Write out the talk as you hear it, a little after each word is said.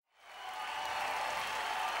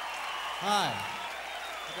Hi.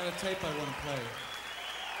 I got a tape I want to play.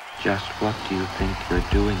 Just what do you think you're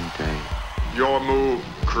doing, Dave? Your move,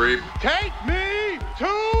 creep. Take me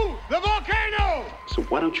to the volcano! So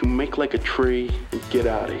why don't you make like a tree and get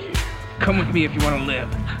out of here? Come with me if you want to live.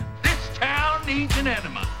 This town needs an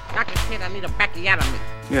enema. Dr. Kid, I need a backiotomy.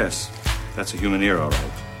 Yes, that's a human ear, all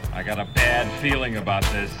right. I got a bad feeling about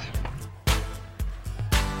this.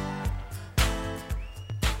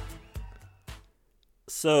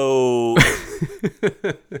 So,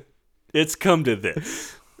 it's come to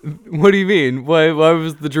this. What do you mean? Why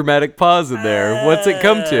was the dramatic pause in there? What's it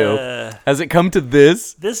come to? Has it come to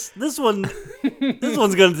this? This one's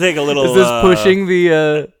going to take a little. Is this pushing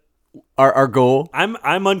the our goal? I'm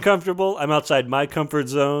uncomfortable. I'm outside my comfort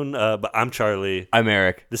zone. But I'm Charlie. I'm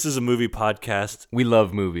Eric. This is a movie podcast. We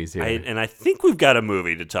love movies here, and I think we've got a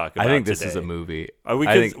movie to talk about. I think this today. is a movie. Are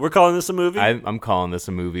we? We're calling this a movie. I'm calling this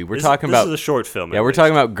a movie. We're this, talking this about. This is a short film. Yeah, we're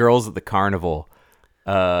talking about Girls at the Carnival.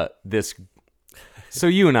 So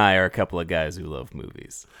you and I are a couple of guys who love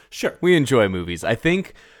movies. Sure. We enjoy movies. I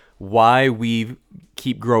think why we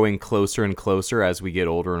keep growing closer and closer as we get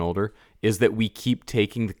older and older is that we keep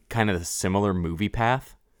taking the similar movie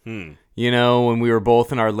path. You know, when we were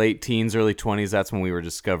both in our late teens, early 20s, that's when we were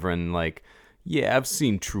discovering, like, yeah, I've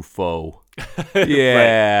seen Truffaut.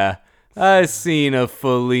 Yeah. Right. I've seen a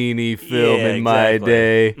Fellini film in my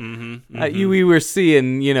day. We were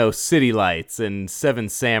seeing, City Lights and Seven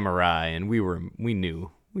Samurai, and we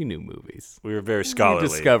knew movies. We were very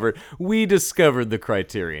scholarly. We discovered the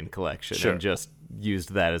Criterion Collection and just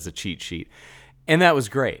used that as a cheat sheet. And that was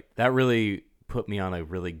great. That really put me on a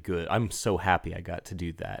really good... I'm so happy I got to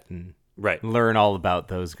do that and learn all about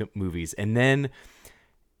those movies. And then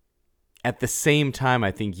at the same time, I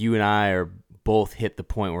think you and I are both hit the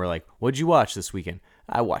point where we're like, what'd you watch this weekend?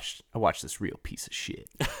 I watched this real piece of shit.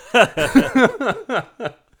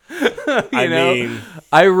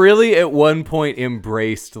 I really at one point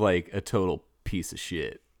embraced like a total piece of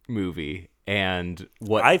shit movie. And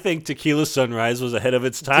what I think Tequila Sunrise was ahead of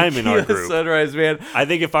its time in our group. Sunrise, man. I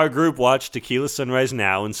think if our group watched Tequila Sunrise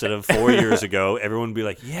now instead of 4 years ago, everyone would be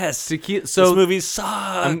like, "Yes, this movie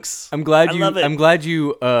sucks." I'm glad you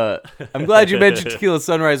mentioned Tequila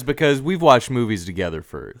Sunrise because we've watched movies together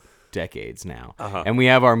for decades now, and we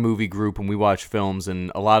have our movie group and we watch films,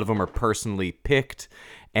 and a lot of them are personally picked.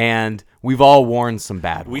 And we've all worn some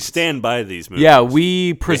bad ones. We stand by these movies. Yeah,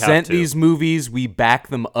 we present these movies. We back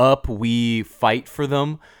them up. We fight for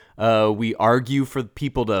them. We argue for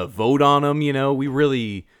people to vote on them. We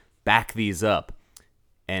really back these up.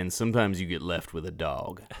 And sometimes you get left with a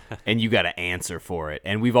dog. And you got to answer for it.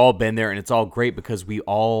 And we've all been there. And it's all great because we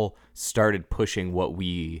all started pushing what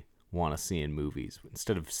we want to see in movies.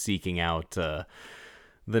 Instead of seeking out...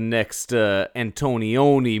 the next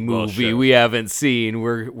Antonioni movie we haven't seen.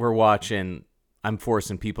 We're watching. I'm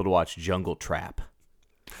forcing people to watch Jungle Trap.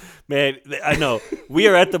 Man, I know. We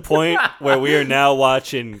are at the point where we are now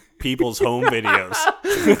watching people's home videos.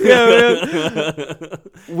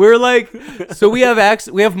 We're like, so we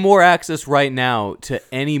have more access right now to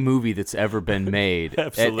any movie that's ever been made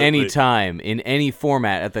at any time in any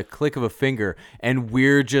format at the click of a finger, and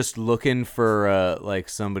we're just looking for like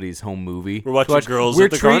somebody's home movie. We're watching Girls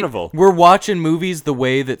at the Carnival. We're watching movies the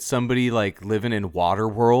way that somebody like living in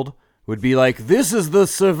Waterworld would be like, this is the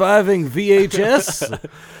surviving VHS.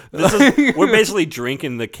 We're basically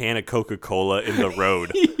drinking the can of Coca-Cola in the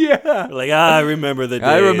road. Yeah. We're like, I remember the days.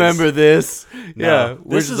 I remember this. No,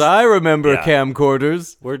 I remember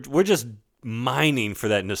camcorders. We're just mining for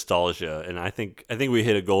that nostalgia, and I think we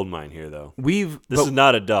hit a gold mine here, though. This is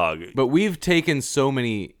not a dog. But we've taken so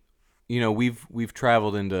many, we've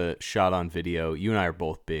traveled into shot on video. You and I are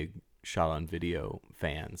both big shot on video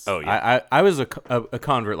fans. Oh yeah. I was a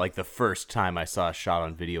convert like the first time I saw shot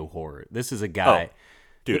on video horror. This is a guy. Oh,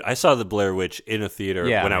 dude, I saw the Blair Witch in a theater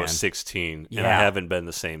when I was 16, and I haven't been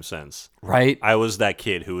the same since. Right? I was that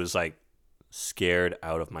kid who was like scared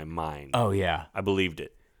out of my mind. Oh yeah. I believed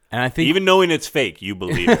it. And I think even knowing it's fake, you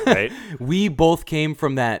believe it, right? We both came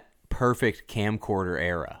from that perfect camcorder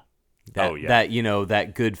era.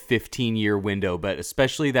 That good 15-year window, but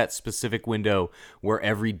especially that specific window where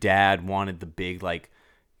every dad wanted the big like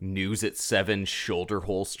News at 7 shoulder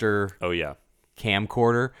holster. Oh yeah,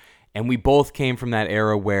 camcorder, and we both came from that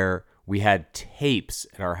era where we had tapes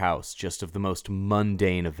at our house just of the most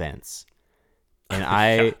mundane events,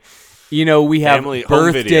 and we have Family,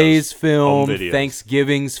 birthdays filmed,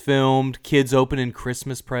 Thanksgivings filmed, kids opening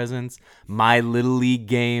Christmas presents, my Little League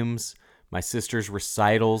games. My sister's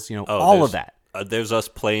recitals, all of that. There's us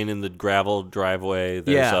playing in the gravel driveway.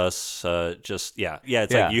 There's us It's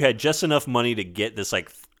like you had just enough money to get this like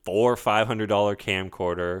 $400 or $500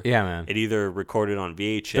 camcorder. Yeah, man. It either recorded on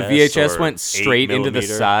VHS. The VHS or went straight into the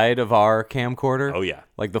side of our camcorder. Oh, yeah.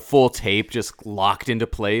 Like the full tape just locked into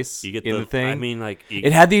place You get in the thing. I mean, like...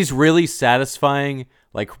 It had these really satisfying,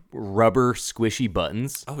 like, rubber squishy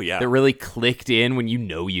buttons. Oh, yeah. That really clicked in when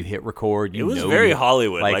you hit record. It was very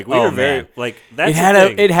Hollywood. Like we were very... Man. Like, that's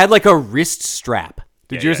it had like a wrist strap.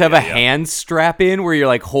 Did yours have a hand strap in where you're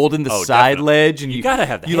like holding the side definitely. ledge and you gotta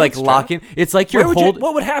have the you hand like strap. lock in? It's like you're holding.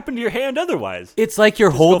 What would happen to your hand otherwise? It's like you're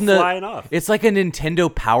holding flying off. It's like a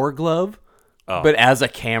Nintendo Power Glove, but as a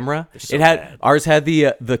camera. So it had bad. ours had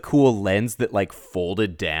the cool lens that like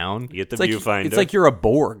folded down. You get the It's like- viewfinder. It's like you're a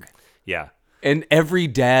Borg, Yeah. and every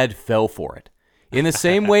dad fell for it. In the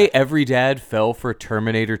same way every dad fell for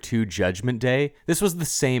Terminator 2 Judgment Day, this was the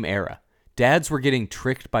same era. Dads were getting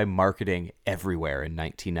tricked by marketing everywhere in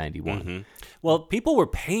 1991. Mm-hmm. Well, people were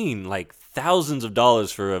paying like thousands of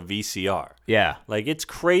dollars for a VCR. Yeah. Like it's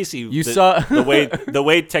crazy. You saw the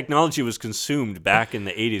way technology was consumed back in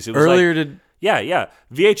the 80s. It was earlier like, yeah.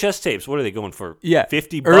 VHS tapes. What are they going for? Yeah,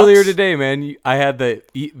 $50. Earlier today, man, I had the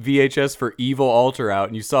VHS for Evil Alter out,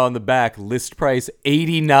 and you saw in the back list price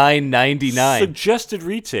 $89.99. Suggested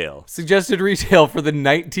retail. Suggested retail for the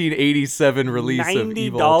 1987 release of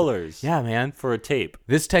Evil Alter. $90. Yeah, man. For a tape.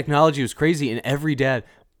 This technology was crazy, and every dad,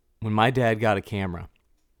 when my dad got a camera,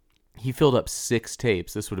 he filled up 6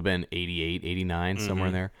 tapes. This would have been 88, 89, somewhere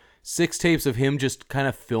in there. 6 tapes of him just kind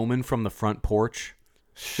of filming from the front porch.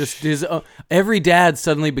 Just his every dad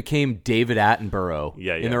suddenly became David Attenborough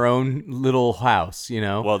in their own little house, you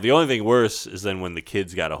know? Well, the only thing worse is then when the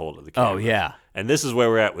kids got a hold of the camera. Oh, yeah. And this is where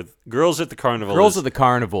we're at with Girls at the Carnival. Girls at the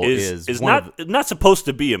Carnival is not supposed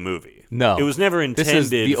to be a movie. No. It was never intended This is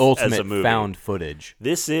the ultimate as a movie. found footage.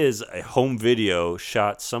 This is a home video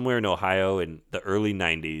shot somewhere in Ohio in the early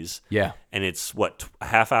 90s. Yeah. And it's, a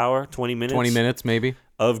half hour, 20 minutes? 20 minutes, maybe.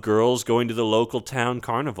 Of girls going to the local town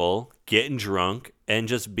carnival, getting drunk, and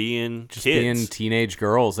just being kids. Being teenage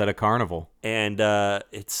girls at a carnival. And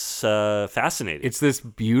it's fascinating. It's this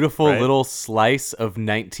beautiful little slice of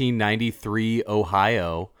 1993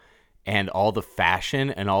 Ohio and all the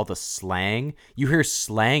fashion and all the slang. You hear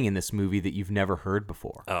slang in this movie that you've never heard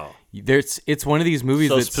before. Oh. It's one of these movies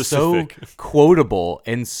So that's specific. so quotable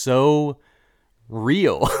and so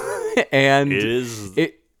real. And It is...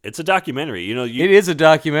 It's a documentary. You know, it is a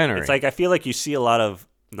documentary. It's like I feel like you see not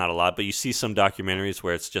a lot, but you see some documentaries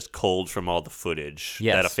where it's just culled from all the footage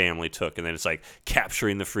that a family took, and then it's like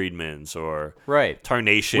Capturing the Freedmans or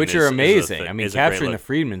Tarnation, which are amazing. I mean, Capturing the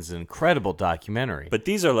Freedmans is an incredible documentary. But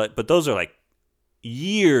those are like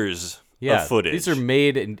years of footage. These are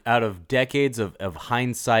made out of decades of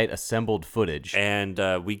hindsight assembled footage,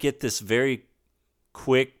 and we get this very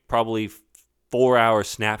quick, probably 4-hour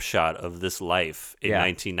snapshot of this life in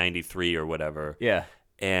 1993 or whatever. Yeah.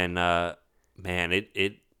 And man, it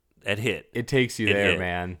hit. It takes you there,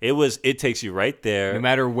 man. It takes you right there. No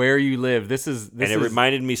matter where you live. This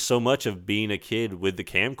reminded me so much of being a kid with the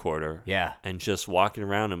camcorder. Yeah. And just walking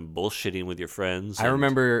around and bullshitting with your friends. I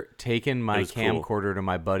remember taking my camcorder to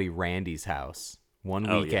my buddy Randy's house one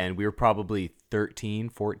weekend. We were probably 13,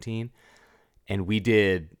 14, and we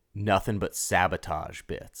did nothing but sabotage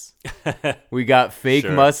bits. We got fake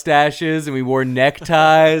mustaches and we wore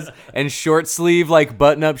neckties and short sleeve like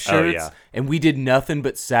button up shirts, and we did nothing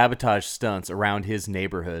but sabotage stunts around his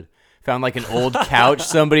neighborhood. Found like an old couch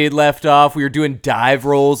somebody had left off. We were doing dive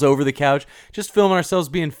rolls over the couch, just filming ourselves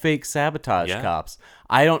being fake sabotage cops.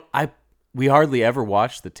 We hardly ever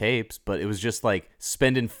watched the tapes, but it was just like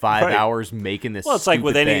spending 5 hours making this. Well, it's like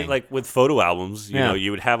with thing. like with photo albums, you know,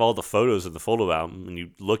 you would have all the photos of the photo album, and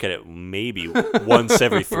you look at it maybe once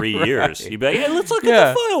every 3 years. You'd be like, "Hey, let's look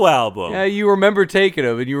at the photo album." Yeah, you remember taking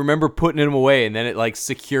them, and you remember putting them away, and then it like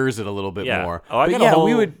secures it a little bit more. Oh, I got a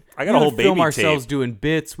whole baby film ourselves tape. doing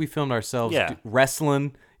bits. We filmed ourselves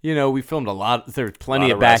wrestling. You know, we filmed a lot. There's plenty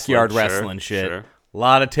of backyard wrestling shit. Sure. A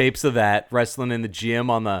lot of tapes of that, wrestling in the gym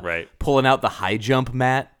on the pulling out the high jump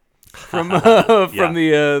mat from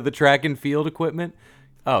the track and field equipment.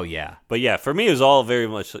 Oh yeah, but yeah, for me it was all very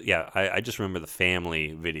much I just remember the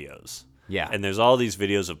family videos. Yeah, and there's all these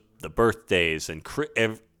videos of the birthdays and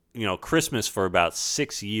Christmas for about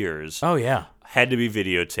 6 years. Oh yeah, had to be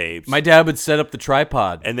videotaped. My dad would set up the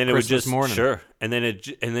tripod, and then it Christmas would just morning.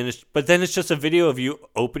 but then it's just a video of you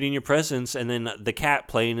opening your presents and then the cat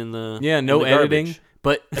playing in the no editing. Garbage.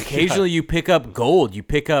 But occasionally you pick up gold, you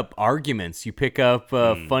pick up arguments, you pick up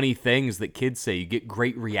funny things that kids say. You get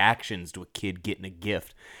great reactions to a kid getting a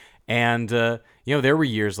gift, and there were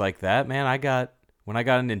years like that. Man, when I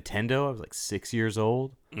got a Nintendo, I was like 6 years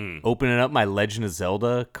old, opening up my Legend of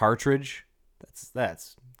Zelda cartridge.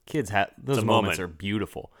 That's kids have those moments are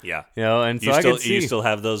beautiful. Yeah. And so you still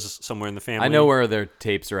have those somewhere in the family? I know where their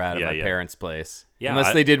tapes are at my parents' place. Yeah,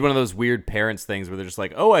 unless they did one of those weird parents things where they're just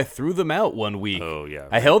like, oh, I threw them out one week. Oh, yeah. Right.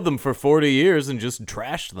 I held them for 40 years and just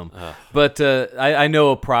trashed them. But I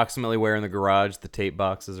know approximately where in the garage the tape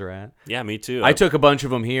boxes are at. Yeah, me too. I took a bunch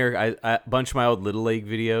of them here. A bunch of my old Little League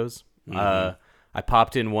videos. Mm-hmm. I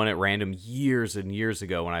popped in one at random years and years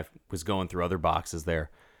ago when I was going through other boxes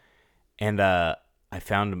there. And I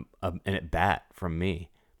found an at-bat from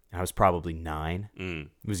me. I was probably 9. It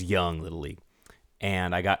was young Little League.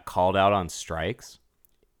 And I got called out on strikes,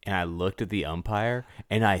 and I looked at the umpire,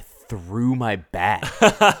 and I threw my bat.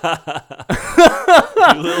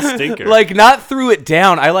 You little stinker. Like, not threw it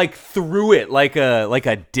down. I, threw it like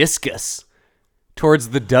a discus towards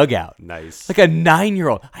the dugout. Nice. Like a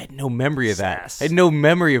 9-year-old. I had no memory of that. Sass. I had no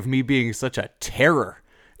memory of me being such a terror.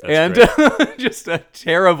 That's and just a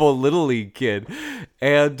terrible Little League kid.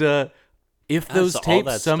 And if those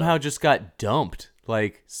tapes somehow just got dumped,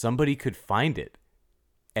 like, somebody could find it.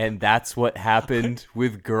 And that's what happened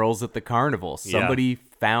with Girls at the Carnival. Somebody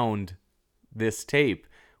found this tape,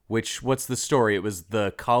 what's the story? It was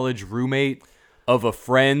the college roommate of a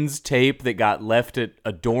friend's tape that got left at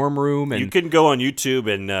a dorm room. And you can go on YouTube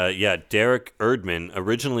and, Derek Erdman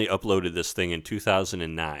originally uploaded this thing in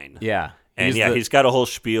 2009. Yeah. And he's got a whole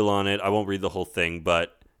spiel on it. I won't read the whole thing,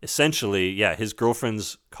 but essentially, his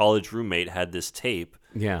girlfriend's college roommate had this tape.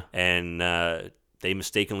 Yeah. And they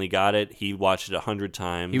mistakenly got it. He watched it 100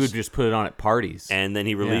 times. He would just put it on at parties. And then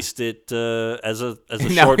he released it as a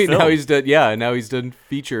short film. Now he's done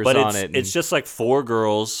features on it. It's just like 4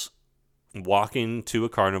 girls walking to a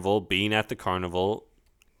carnival, being at the carnival,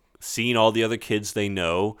 seeing all the other kids they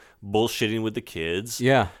know, bullshitting with the kids.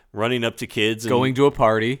 Yeah. Running up to kids. Going to a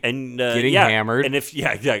party. And getting hammered.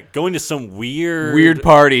 And going to some weird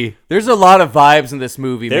party. There's a lot of vibes in this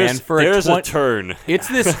movie, man. There's a turn. It's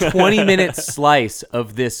this 20-minute slice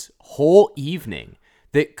of this whole evening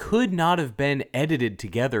that could not have been edited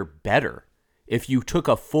together better if you took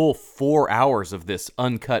a full 4 hours of this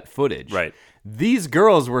uncut footage. Right. These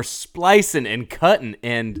girls were splicing and cutting,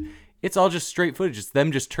 and it's all just straight footage. It's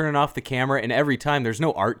them just turning off the camera, and every time there's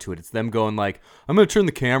no art to it. It's them going like, I'm going to turn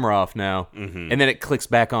the camera off now. Mm-hmm. And then it clicks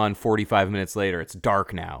back on 45 minutes later. It's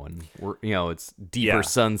dark now, and it's deeper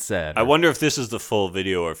sunset. I wonder if this is the full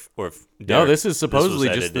video or if no, this is supposedly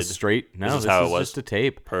just the straight. No, this is how it was. Just a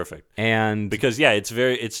tape. Perfect. And because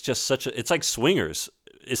it's just such a, it's like Swingers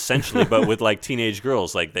essentially, but with like teenage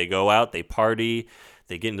girls. Like they go out, they party,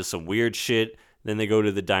 they get into some weird shit, then they go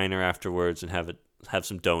to the diner afterwards and have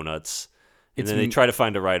some donuts, and then they try to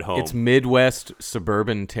find a ride home. It's Midwest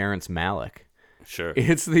suburban Terrence Malick. Sure.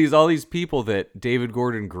 It's all these people that David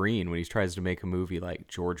Gordon Green, when he tries to make a movie like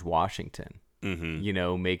George Washington,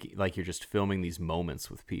 make like you're just filming these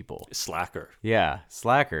moments with people. Slacker. Yeah,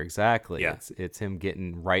 Slacker, exactly. Yeah. It's him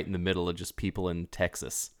getting right in the middle of just people in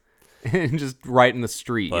Texas, and just right in the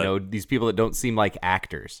street. These people that don't seem like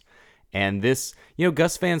actors. And this,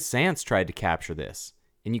 Gus Van Sant tried to capture this,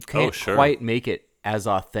 and you can't quite make it as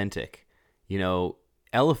authentic.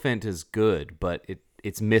 Elephant is good, but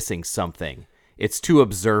it's missing something. It's too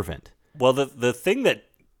observant. Well, the thing that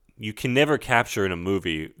you can never capture in a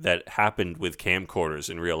movie that happened with camcorders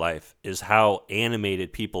in real life is how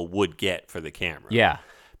animated people would get for the camera. Yeah.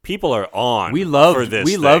 People are on for this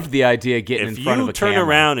We thing. loved the idea of getting in front of a camera. If you turn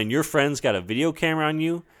around and your friend's got a video camera on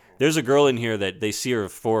you, there's a girl in here that they see her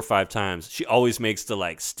 4 or 5 times. She always makes the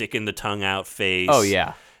like sticking the tongue out face. Oh,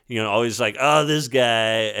 yeah. Always like, oh, this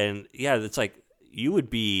guy. And yeah, it's like you would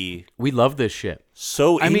be. We love this shit.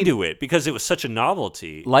 So into it because it was such a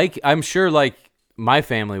novelty. Like, I'm sure my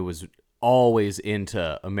family was always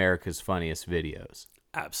into America's Funniest Videos.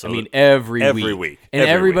 Absolutely. Every week. And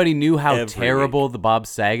everybody knew how terrible the Bob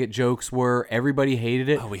Saget jokes were. Everybody hated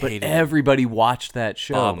it. But everybody watched that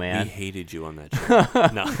show, Bob, man. We hated you on that show.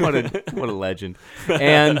 No. What a legend.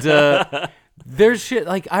 And there's shit,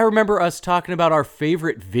 I remember us talking about our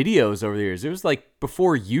favorite videos over the years. It was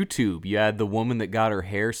before YouTube. You had the woman that got her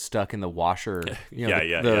hair stuck in the washer,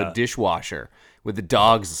 the dishwasher, with the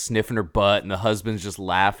dogs sniffing her butt and the husband's just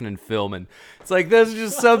laughing and filming. It's this is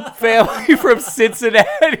just some family from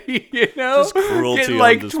Cincinnati, Just cruelty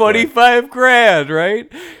getting $25,000,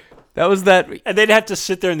 right? That was that. And they'd have to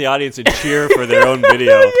sit there in the audience and cheer for their own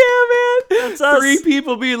video. Yeah, man. That's us. 3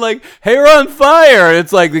 people being like, hair on fire. And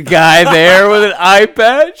it's the guy there with an eye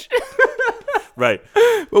patch. Right.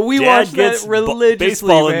 But we watched that religiously,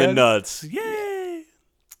 baseball man. in the nuts. Yay.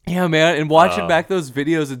 Yeah, man, and watching back those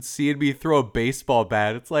videos and seeing me throw a baseball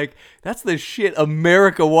bat, it's that's the shit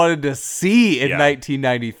America wanted to see in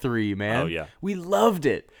 1993, man. Oh, yeah. We loved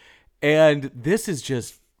it. And this is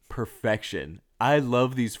just perfection. I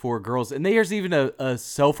love these 4 girls. And there's even a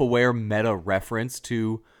self-aware meta reference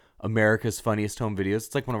to America's Funniest Home Videos.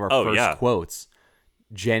 It's like one of our first quotes.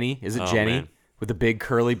 Jenny, is it Jenny? Man. With the big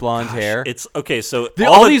curly blonde hair. It's okay. So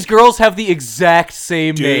all these girls have the exact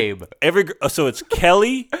same name. So it's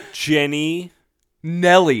Kelly, Jenny,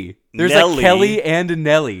 Nelly. There's a Kelly and a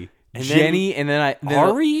Nelly. And Jenny, and then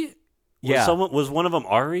Ari. Yeah, was one of them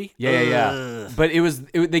Ari? Yeah. But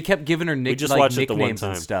they kept giving her nicknames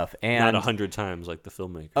and stuff, and not 100 times like the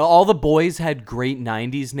filmmaker. All the boys had great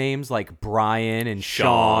 '90s names like Brian and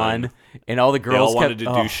Sean, and all the girls wanted to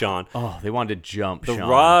do Sean. Oh, they wanted to jump. The Sean.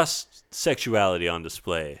 raw sexuality on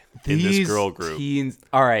display in this girl group. Teens,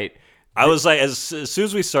 all right. I was like, as soon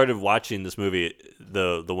as we started watching this movie,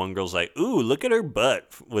 the one girl's like, "Ooh, look at her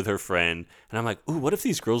butt" with her friend, and I'm like, "Ooh, what if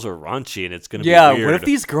these girls are raunchy and it's gonna be weird? What if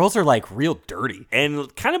these girls are like real dirty?"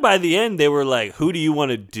 And kind of by the end, they were like, "Who do you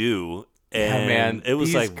want to do?" And man, it was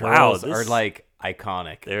these like, girls "Wow, are like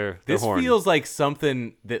iconic." This horny. Feels like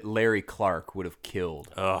something that Larry Clark would have killed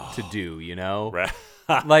to do. You know, right.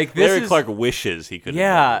 Like this Larry Clark wishes he could.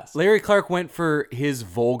 Yeah, Larry Clark went for his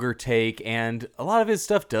vulgar take, and a lot of his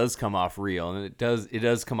stuff does come off real, and it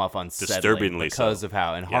does come off unsettling disturbingly because of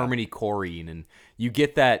how Harmony Korine, and you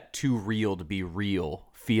get that too real to be real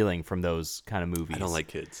feeling from those kind of movies. I don't like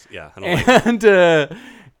kids. Yeah, I don't like.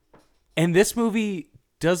 And this movie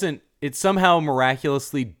doesn't. It somehow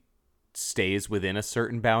miraculously stays within a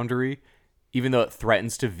certain boundary, even though it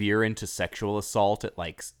threatens to veer into sexual assault at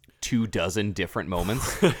like 24 different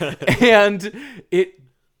moments. And it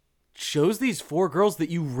shows these 4 girls that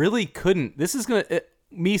you really couldn't. This is going to,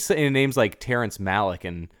 me saying names like Terrence Malick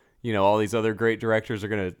and, all these other great directors are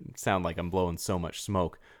going to sound like I'm blowing so much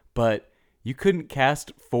smoke, but you couldn't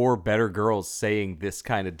cast 4 better girls saying this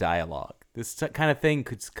kind of dialogue. This kind of thing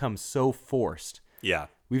could come so forced. Yeah.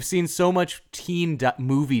 We've seen so much teen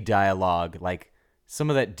movie dialogue, like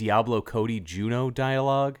some of that Diablo Cody Juno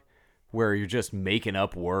dialogue, where you're just making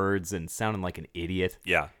up words and sounding like an idiot.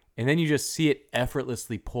 Yeah. And then you just see it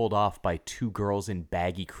effortlessly pulled off by 2 girls in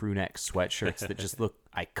baggy crewneck sweatshirts that just look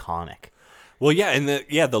iconic. Well, yeah, and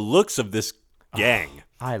the looks of this gang.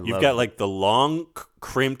 You've got like the long,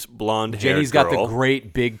 crimped blonde hair. Jenny's got the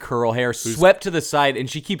great big curl hair swept to the side, and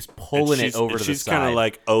she keeps pulling it over to the side. She's kind of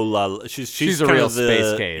like, oh la la. She's a real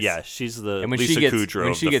space case. Yeah, she's the and when Lisa Kudrow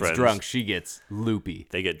when she gets friends. drunk, she gets loopy.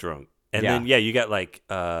 They get drunk. And then, you got like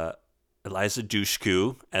Eliza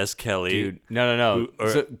Dushku as Kelly. Dude, no.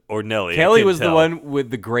 Or Nelly. Kelly was the one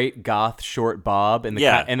with the great goth short bob and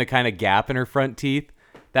the kind of gap in her front teeth.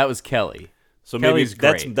 That was Kelly. So Kelly's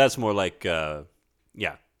maybe great. that's more like, And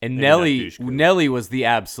Nelly was the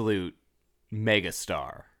absolute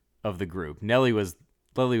megastar of the group. Lily was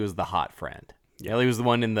the hot friend. Yeah. Nelly was the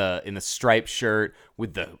one in the striped shirt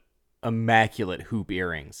with the immaculate hoop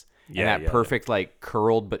earrings and that perfect like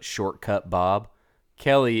curled but shortcut bob.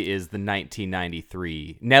 Kelly is the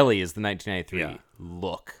 1993. Nelly is the 1993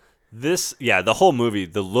 look. The whole movie,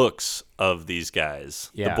 the looks of these guys,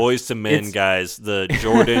 the Boys to Men guys, the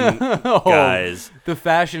Jordan guys, the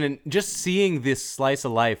fashion, and just seeing this slice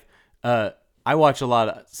of life. I watch a lot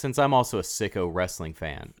of, since I'm also a sicko wrestling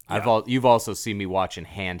fan. Yeah. You've also seen me watching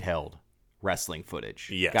handheld wrestling footage.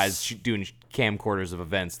 Yes. Guys doing camcorders of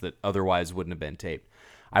events that otherwise wouldn't have been taped.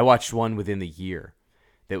 I watched one within the year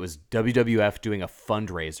that was WWF doing a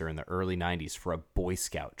fundraiser in the early 90s for a Boy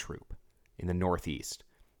Scout troop in the Northeast.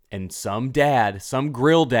 And some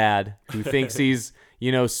grill dad who thinks he's,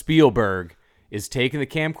 Spielberg, is taking the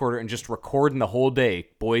camcorder and just recording the whole day.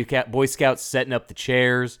 Boy Scouts setting up the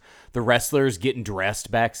chairs, the wrestlers getting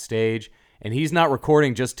dressed backstage. And he's not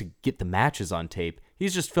recording just to get the matches on tape.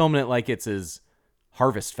 He's just filming it like it's his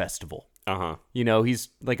harvest festival. Uh-huh. He's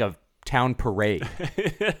like a town parade.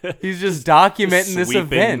 He's just documenting this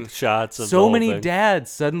event. Shots of so many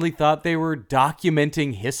dads suddenly thought they were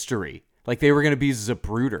documenting history. Like they were going to be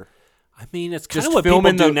Zapruder. I mean, it's kind of what people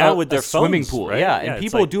do now with their swimming phones, pool. Right? Yeah, and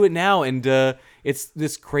people do it now. And it's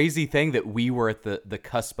this crazy thing that we were at the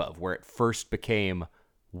cusp of, where it first became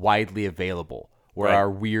widely available, where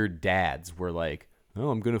our weird dads were like,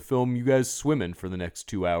 oh, I'm going to film you guys swimming for the next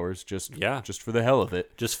 2 hours just for the hell of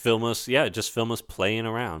it. Just film us playing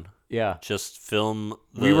around. Yeah. Just film.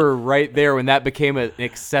 We were right there when that became an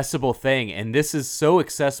accessible thing. And this is so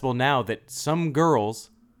accessible now that some girls...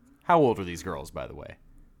 How old are these girls, by the way?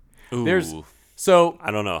 Ooh.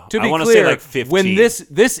 I don't know. To be I want to clear, say like 15. when this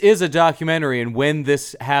is a documentary, and when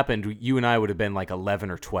this happened, you and I would have been like 11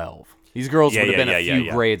 or 12. These girls would have been a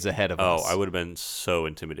few grades ahead of us. Oh, I would have been so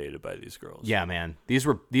intimidated by these girls. Yeah, man. These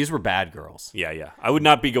were bad girls. Yeah. I would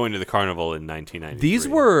not be going to the carnival in 1993. These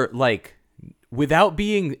were like, without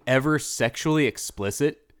being ever sexually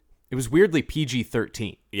explicit, It was weirdly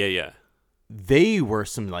PG-13. Yeah. They were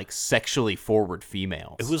some like sexually forward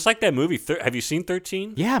females. It was like that movie. Have you seen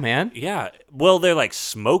 13? Yeah, man. Yeah. Well, they're like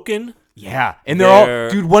smoking. Yeah, and they're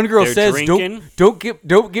all, dude. One girl says, drinking. "Don't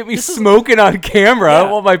get me smoking on camera.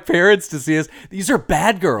 I want my parents to see us." These are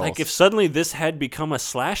bad girls. Like if suddenly this had become a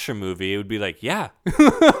slasher movie, it would be like, yeah,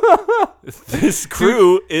 this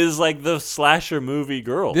crew is like the slasher movie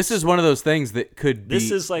girls. This is one of those things that could be.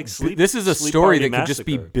 This is like This is a story that could just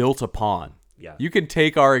be Massacre. built upon. Yeah. You can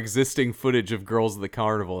take our existing footage of Girls of the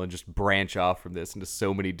Carnival and just branch off from this into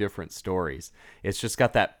so many different stories. It's just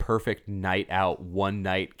got that perfect night out, one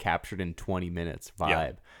night captured in 20 minutes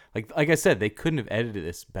vibe. Yeah. Like I said, they couldn't have edited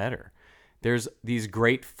this better. There's these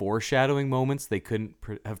great foreshadowing moments they couldn't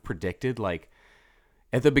have predicted. Like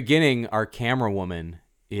at the beginning, our camera woman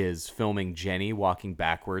is filming Jenny walking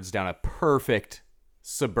backwards down a perfect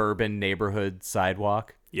suburban neighborhood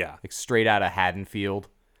sidewalk. Yeah. Like straight out of Haddonfield.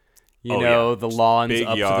 The Just lawns big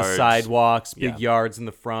up yards. to the sidewalks, big yards in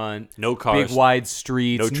the front, no cars, big wide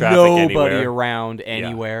streets, no traffic nobody anywhere. around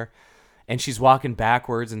anywhere. And she's walking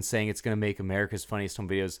backwards and saying it's going to make America's Funniest Home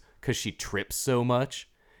Videos because she trips so much.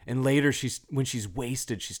 And later, when she's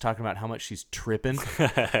wasted, she's talking about how much she's tripping.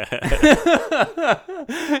 And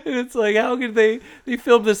it's like, how could they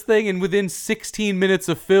filmed this thing and within 16 minutes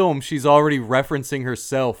of film, she's already referencing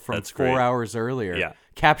herself from That's 4 great. hours earlier. Yeah.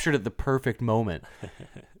 Captured at the perfect moment.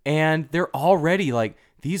 And they're already like,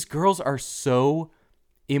 these girls are so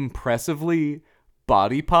impressively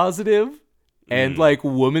body positive and like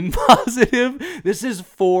woman positive. This is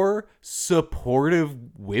 4 supportive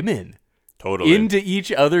women. Totally. Into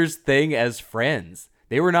each other's thing as friends.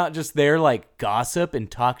 They were not just there like gossip and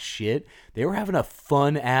talk shit. They were having a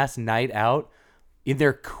fun ass night out in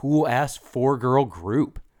their cool ass 4-girl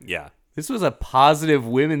group. Yeah. This was a positive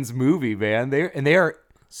women's movie, man. They are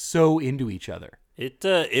so into each other.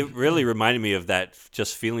 It really reminded me of that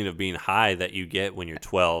just feeling of being high that you get when you're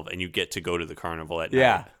 12 and you get to go to the carnival at night.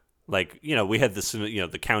 Yeah. Like, we had this,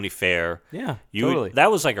 the county fair. Yeah, totally.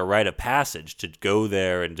 That was like a rite of passage to go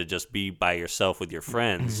there and to just be by yourself with your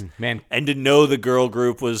friends. Man. And to know the girl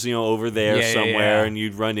group was, over there somewhere yeah. and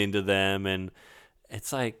you'd run into them. And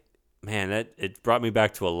it's like, man, it brought me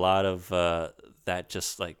back to a lot of that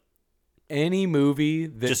just like, any movie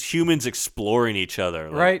that just humans exploring each other,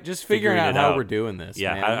 like, right? Just figuring out it how out. we're doing this.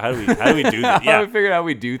 Yeah, man. how do we do that? How Yeah, do we figure out how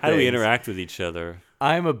we do things? how do we interact with each other?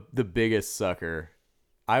 I'm the biggest sucker.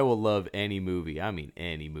 I will love any movie. I mean,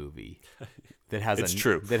 any movie that has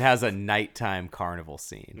that has a nighttime carnival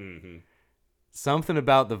scene. Mm-hmm. Something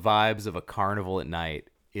about the vibes of a carnival at night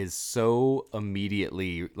is so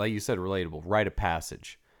immediately, like you said, relatable. Rite of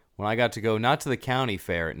passage. When I got to go not to the county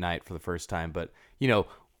fair at night for the first time, but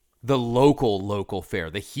the local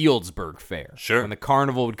fair, the Healdsburg Fair. Sure. When the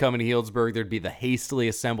carnival would come into Healdsburg, there'd be the hastily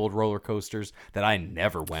assembled roller coasters that I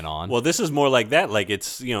never went on. Well, this is more like that. Like it's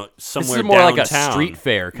somewhere this is more downtown. like a street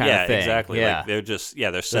fair kind of thing. Yeah, exactly. Yeah, Like they're just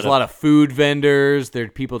they're set there's up. a lot of food vendors.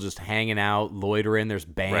 There's people just hanging out, loitering. There's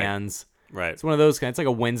bands. Right. It's one of those kinds. It's like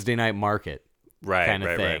a Wednesday night market kind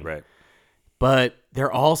of thing. Right. But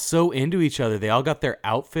they're all so into each other. They all got their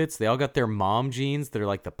outfits. They all got their mom jeans. They're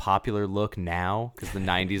like the popular look now because the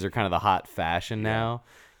 90s are kind of the hot fashion now.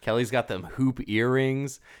 Kelly's got them hoop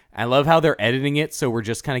earrings. I love how they're editing it so we're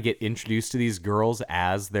just kind of get introduced to these girls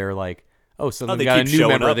as they're like, so we got a new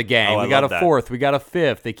member of the gang. We got a 4th. We got a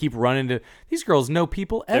 5th. They keep running to... These girls know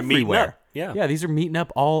people everywhere. Yeah, these are meeting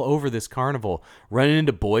up all over this carnival. Running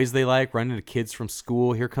into boys they like, running into kids from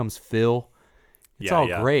school. Here comes Phil. It's all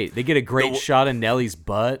great. They get a great shot of Nellie's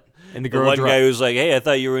butt. And the girl one guy who's like, hey, I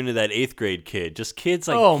thought you were into that 8th grade kid. Just kids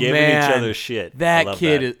like giving each other shit. That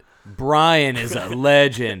kid, Brian, is a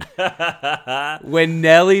legend. When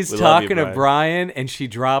Nellie's talking to Brian and she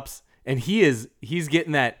drops, and he's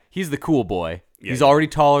getting that, he's the cool boy. Yeah, he's already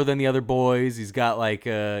taller than the other boys. He's got like,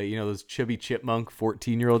 those chubby chipmunk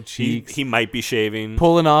 14-year-old cheeks. He might be shaving.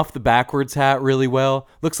 Pulling off the backwards hat really well.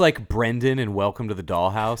 Looks like Brendan in Welcome to the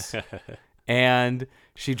Dollhouse. And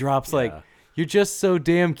she drops like, you're just so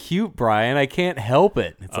damn cute, Brian. I can't help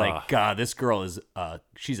it. It's like, God, this girl is,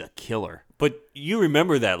 she's a killer. But you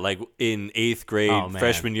remember that, like in 8th grade,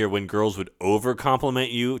 freshman year, when girls would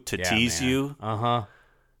over-compliment you to tease you? Uh-huh.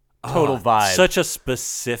 Total vibe. Such a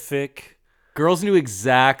specific... Girls knew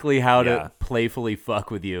exactly how to playfully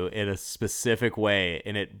fuck with you in a specific way,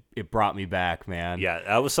 and it brought me back, man. Yeah,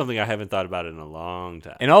 that was something I haven't thought about in a long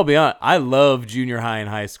time. And I'll be honest, I love junior high and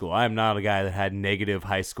high school. I am not a guy that had negative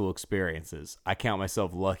high school experiences. I count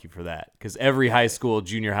myself lucky for that, because every high school,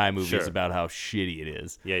 junior high movie is about how shitty it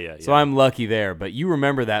is. Yeah. So I'm lucky there, but you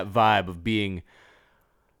remember that vibe of being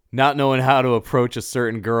not knowing how to approach a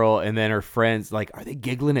certain girl, and then her friends, like, are they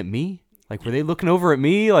giggling at me? Like, were they looking over at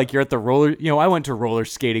me? Like, you're at the I went to roller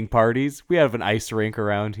skating parties. We have an ice rink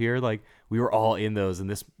around here. Like, we were all in those, and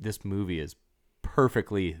this movie is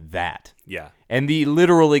perfectly that. Yeah. And the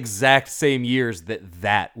literal exact same years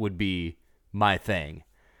that would be my thing.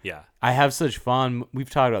 Yeah. I have such fun. We've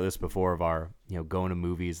talked about this before of our, going to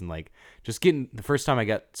movies and like just getting the first time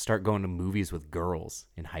I start going to movies with girls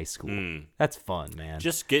in high school. That's fun, man.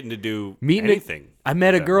 Just getting to do anything. I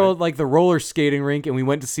met a girl at like the roller skating rink and we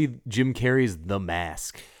went to see Jim Carrey's The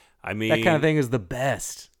Mask. I mean, that kind of thing is the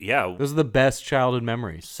best. Yeah. Those are the best childhood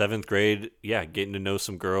memories. 7th grade, getting to know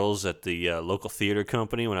some girls at the local theater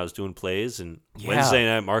company when I was doing plays. And Wednesday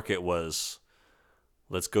night market was,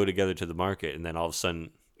 let's go together to the market. And then all of a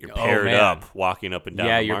sudden, you're paired up, walking up and down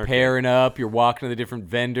the market. Yeah, you're pairing up. You're walking to the different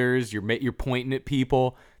vendors. You're pointing at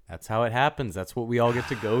people. That's how it happens. That's what we all get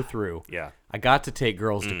to go through. Yeah. I got to take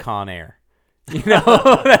girls to Con Air.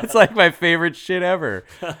 That's like my favorite shit ever.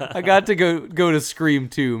 I got to go to Scream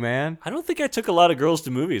 2, man. I don't think I took a lot of girls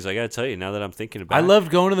to movies, I gotta tell you, now that I'm thinking about it. I loved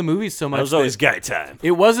going to the movies so much. It was always guy time.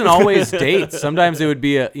 It wasn't always dates. Sometimes it would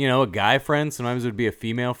be a guy friend. Sometimes it would be a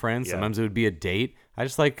female friend. Sometimes it would be a date. I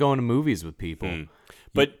just like going to movies with people.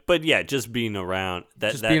 But yeah, just being around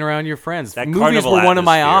being around your friends. That Movies were one of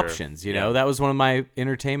my atmosphere. options, that was one of my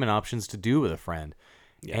entertainment options to do with a friend.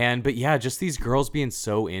 Yeah. But just these girls being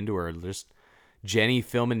so into her, just Jenny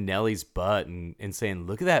filming Nellie's butt and saying,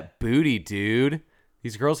 "Look at that booty, dude."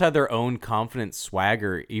 These girls had their own confident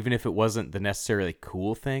swagger, even if it wasn't the necessarily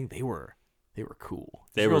cool thing. They were cool.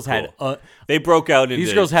 They broke out into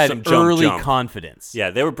these girls had some early jump. confidence. Yeah,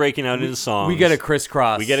 they were breaking out into songs. We get a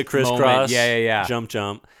crisscross. Moment. Yeah.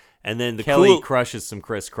 Jump. And then Kelly crushes some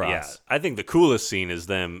crisscross. Yeah, I think the coolest scene is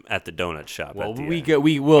them at the donut shop. Well,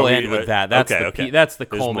 we will end with that. That's that's the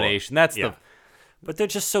culmination. That's the. But they're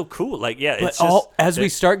just so cool. Like, as we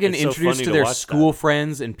start getting introduced so to their school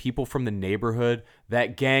friends and people from the neighborhood,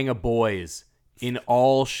 that gang of boys in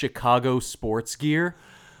all Chicago sports gear.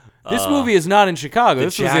 This movie is not in Chicago.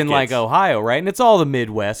 This was in like Ohio, right? And it's all the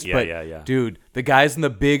Midwest. Yeah. Dude, the guys in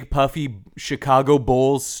the big puffy Chicago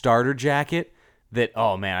Bulls starter jacket.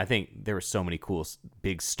 I think there were so many cool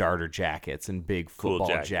big starter jackets and big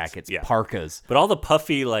football jackets, parkas. But all the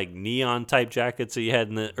puffy, like, neon type jackets that you had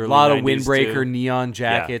in the early 90s. A lot of windbreaker neon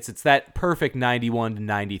jackets. Yeah. It's that perfect 91 to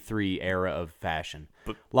 93 era of fashion.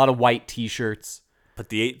 A lot of white T-shirts. But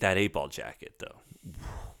that 8-ball jacket, though.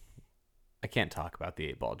 I can't talk about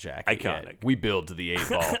the 8-ball jacket Iconic. Yet. We build to the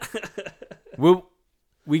 8-ball.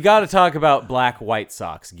 We got to talk about Black White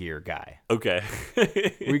Sox gear guy. Okay.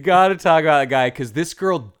 We got to talk about that guy because this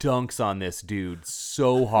girl dunks on this dude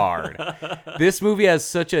so hard. This movie has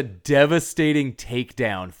such a devastating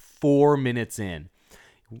takedown 4 minutes in.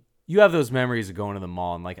 You have those memories of going to the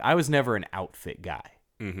mall, and like I was never an outfit guy.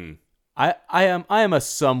 Mm-hmm. I am a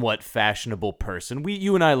somewhat fashionable person.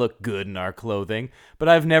 You and I look good in our clothing, but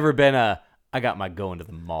I've never been I got my going to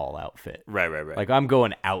the mall outfit. Right. Like I'm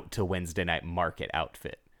going out to Wednesday night market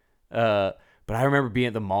outfit. But I remember being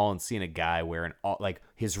at the mall and seeing a guy wearing like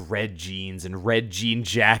his red jeans and red jean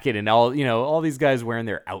jacket and all these guys wearing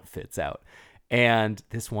their outfits out. And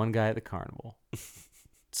this one guy at the carnival,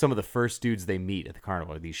 some of the first dudes they meet at the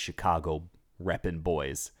carnival are these Chicago reppin'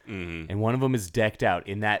 boys. Mm-hmm. And one of them is decked out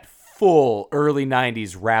in that full early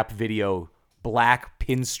 90s rap video, black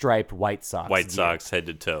pinstriped White Sox gear. Sox head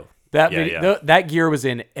to toe. That gear was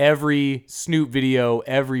in every Snoop video,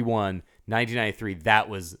 every one. 1993, that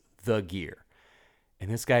was the gear. And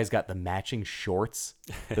this guy's got the matching shorts.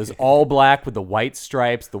 Those all black with the white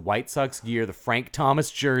stripes, the White Sox gear, the Frank Thomas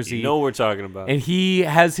jersey. You know what we're talking about. And he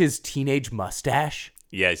has his teenage mustache.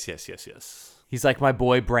 Yes. He's like my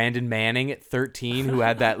boy Brandon Manning at 13 who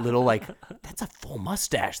had that little that's a full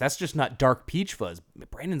mustache. That's just not dark peach fuzz.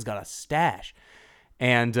 Brandon's got a stash.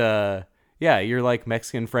 And you're like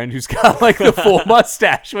Mexican friend who's got like the full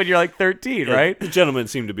mustache when you're like 13, right? The gentleman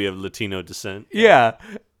seemed to be of Latino descent. Yeah.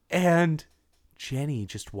 And Jenny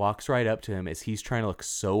just walks right up to him as he's trying to look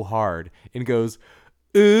so hard and goes,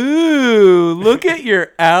 "Ooh, look at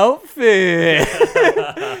your outfit."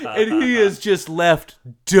 And he is just left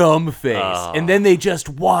dumbfaced. And then they just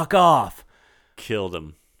walk off. Killed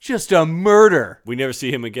him. Just a murder. We never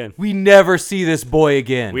see him again. We never see this boy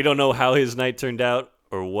again. We don't know how his night turned out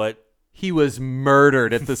or what. He was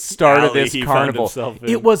murdered at the start of this carnival.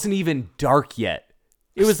 It wasn't even dark yet.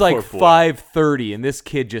 It was like 5:30 and this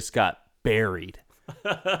kid just got buried.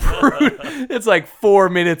 It's like 4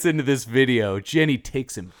 minutes into this video. Jenny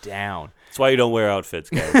takes him down. That's why you don't wear outfits,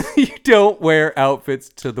 guys. You don't wear outfits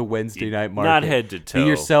to the Wednesday night market. Not head to toe. Be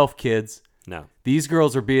yourself, kids. No. These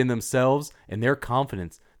girls are being themselves, and their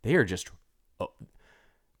confidence. They are just.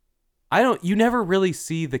 You never really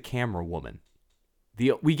see the camera woman.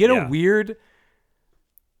 We get a weird,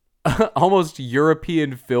 almost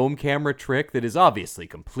European film camera trick that is obviously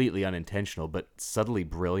completely unintentional, but subtly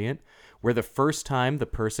brilliant, where the first time the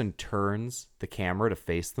person turns the camera to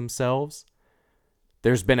face themselves,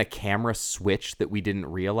 there's been a camera switch that we didn't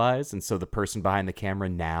realize, and so the person behind the camera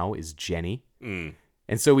now is Jenny.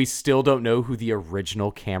 And so we still don't know who the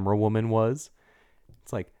original camera woman was.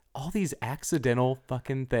 It's like all these accidental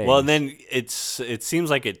fucking things. Well, and then it seems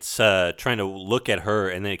like it's trying to look at her,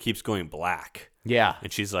 and then it keeps going black. Yeah.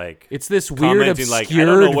 And she's like, it's this weird, obscured like, I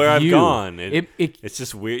don't know where view. I've gone. It's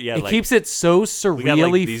just weird. Yeah, it keeps it so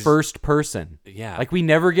surreally first person. Yeah. Like we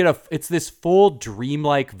never get it's this full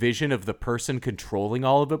dreamlike vision of the person controlling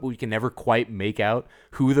all of it, but we can never quite make out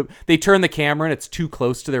they turn the camera and it's too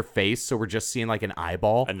close to their face, so we're just seeing like an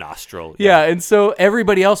eyeball. A nostril. Yeah, and so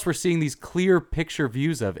everybody else we're seeing these clear picture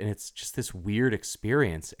views of, and it's just this weird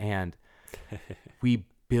experience, and we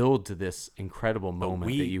build to this incredible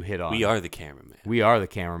moment that you hit on. We are the cameraman. We are the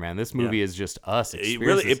cameraman. This movie is just us.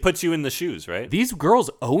 It puts you in the shoes, right? These girls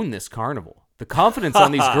own this carnival. The confidence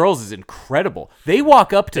on these girls is incredible. They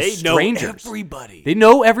walk up to strangers. They know everybody. They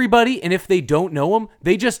know everybody, and if they don't know them,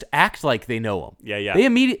 they just act like they know them. Yeah.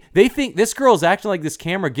 They think this girl's acting like this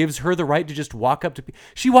camera gives her the right to just walk up to people.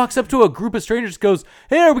 She walks up to a group of strangers, goes,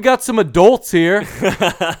 "Hey, we got some adults here.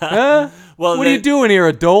 Huh? Well, what are you doing here,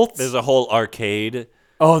 adults?" There's a whole arcade.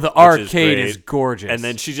 Oh, the arcade is gorgeous. And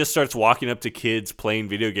then she just starts walking up to kids playing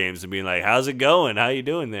video games and being like, "How's it going? How you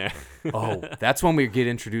doing there?" Oh, that's when we get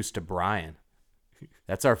introduced to Brian.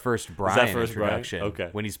 That's our first Brian introduction. Brian? Okay.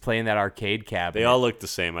 When he's playing that arcade cabinet. They all look the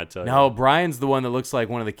same, I tell you. No, Brian's the one that looks like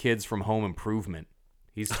one of the kids from Home Improvement.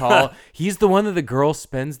 He's tall. He's the one that the girl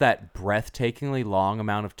spends that breathtakingly long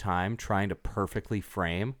amount of time trying to perfectly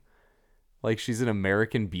frame. Like she's an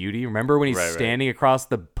American Beauty. Remember when he's standing across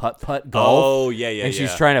the putt-putt golf? Oh, yeah. And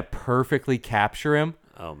she's trying to perfectly capture him?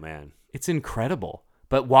 Oh, man. It's incredible.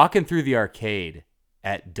 But walking through the arcade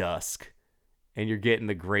at dusk, and you're getting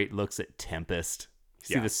the great looks at Tempest.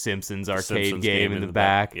 See the Simpsons arcade game in the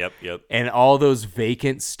back. Yep. And all those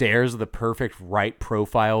vacant stairs with the perfect right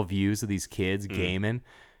profile views of these kids gaming.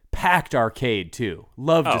 Packed arcade, too.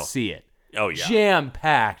 Love to see it. Oh, yeah.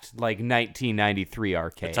 Jam-packed, like 1993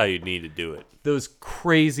 arcade. That's how you need to do it. Those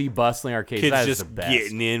crazy bustling arcades. Kids that just is the best.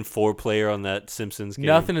 getting in 4-player on that Simpsons game.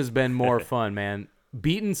 Nothing has been more fun, man.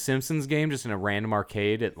 Beating Simpsons game just in a random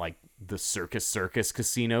arcade at like the Circus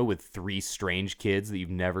Casino with 3 strange kids that you've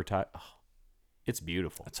never taught. Oh, it's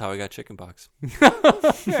beautiful. That's how I got chickenpox.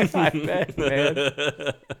 I bet,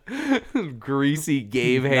 man. Greasy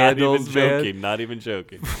game handles, man. Not even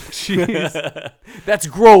joking. Jeez. That's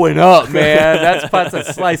growing up, man. That's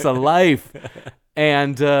a slice of life.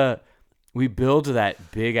 And we build to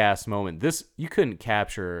that big-ass moment. This, you couldn't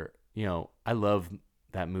capture, I love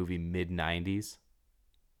that movie Mid-90s.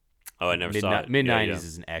 Oh, I never saw it. Mid-90s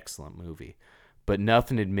is an excellent movie. But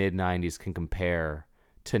nothing in Mid-90s can compare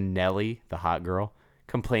to Nellie, the hot girl,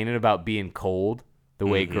 complaining about being cold the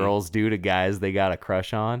way girls do to guys they got a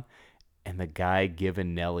crush on, and the guy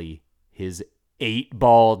giving Nellie his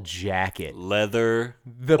 8-ball jacket. Leather,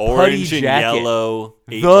 the orange putty and jacket. yellow.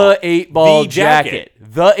 The 8-ball jacket.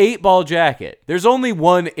 The 8-ball jacket. There's only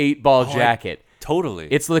one 8-ball jacket. Totally.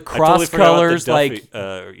 It's the cross colors, like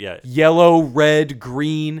yellow, red,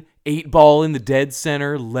 green, 8-ball in the dead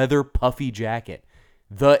center, leather puffy jacket.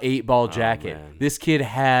 The 8-ball jacket. Man. This kid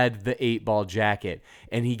had the 8-ball jacket,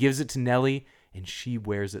 and he gives it to Nellie, and she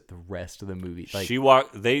wears it the rest of the movie. Like,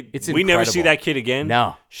 we never see that kid again.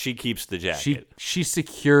 No. She keeps the jacket. She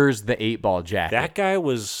secures the 8-ball jacket. That guy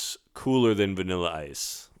was cooler than Vanilla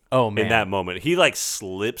Ice. Oh, man. In that moment. He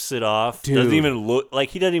slips it off. Dude. Doesn't even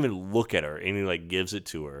look at her, and he gives it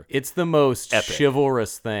to her. It's the most Epic.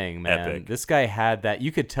 Chivalrous thing, man. Epic. This guy had that.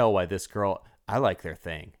 You could tell why this girl, I like their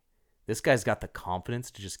thing. This guy's got the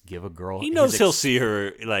confidence to just give a girl. He knows he'll see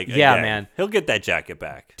her yeah, again. man. He'll get that jacket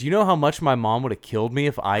back. Do you know how much my mom would have killed me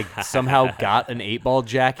if I somehow got an 8-ball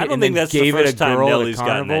jacket I don't and think then that's gave the it a first time girl Nellie's at a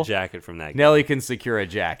gotten carnival? that jacket from that guy. Nellie can secure a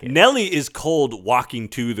jacket. Nellie is cold walking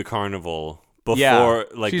to the carnival before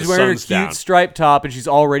she's the wearing her sun's cute down. striped top and she's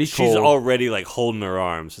already cold. She's already holding her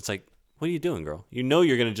arms. It's like, what are you doing, girl? You know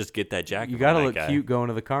you're gonna just get that jacket. You gotta from that look guy. cute going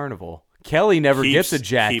to the carnival. Kelly never gets a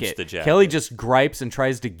jacket. Keeps the jacket. Kelly just gripes and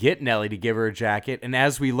tries to get Nellie to give her a jacket, and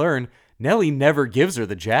as we learn, Nellie never gives her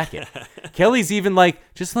the jacket. Kelly's even like,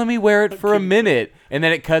 just let me wear it for a minute. And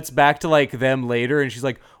then it cuts back to them later, and she's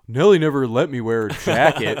like, Nellie never let me wear a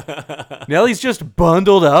jacket. Nellie's just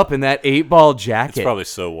bundled up in that 8-ball jacket. It's probably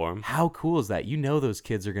so warm. How cool is that? You know those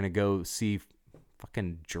kids are going to go see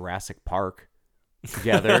fucking Jurassic Park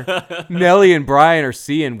together. Nelly and Brian are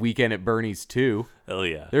seeing Weekend at Bernie's too. Hell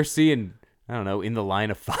yeah. They're seeing, I don't know, In the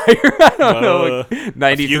Line of Fire. I don't know. Like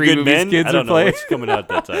 93 movies men? kids I don't are know playing. what's coming out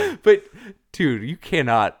that time. But, dude, you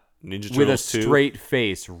cannot, Ninja with a Turtles 2? straight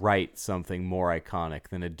face, write something more iconic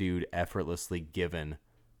than a dude effortlessly giving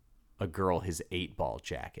a girl his 8-ball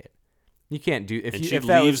jacket. You can't do And she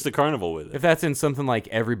leaves the carnival with it. If that's in something like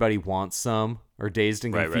Everybody Wants Some or Dazed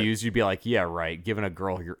and Right, Confused, you'd be like, yeah, right, giving a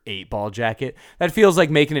girl your 8-ball jacket. That feels like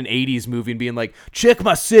making an 80s movie and being like, check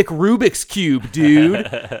my sick Rubik's Cube, dude.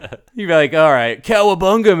 You'd be like, all right,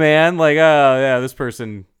 cowabunga, man. Like, oh, yeah, this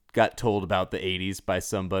person got told about the 80s by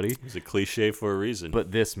somebody. It was a cliche for a reason. But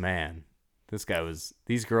these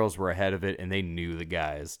girls were ahead of it, and they knew the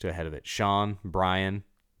guys to ahead of it. Sean, Brian,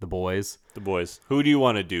 the boys. The boys. Who do you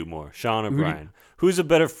want to do more, Sean or Brian? Who's a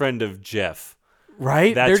better friend of Jeff?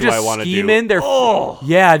 Right? That's They're who just I want to do. scheming.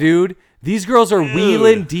 Yeah, dude. These girls are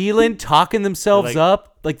wheeling, dealing, talking themselves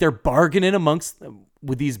up. Like they're bargaining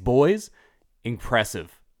with these boys.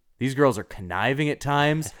 Impressive. These girls are conniving at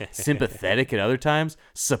times, sympathetic at other times,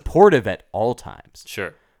 supportive at all times.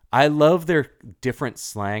 Sure. I love their different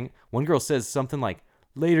slang. One girl says something like,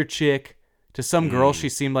 later, chick. To some girl, she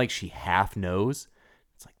seemed like she half knows.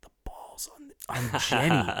 It's like the balls on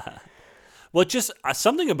Jenny. Well, just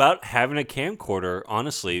something about having a camcorder,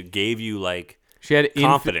 honestly, gave you, like, she had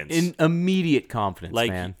confidence. Immediate confidence,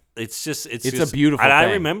 like, man. It's just a beautiful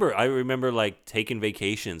and thing. I remember, like, taking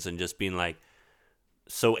vacations and just being, like,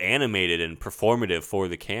 so animated and performative for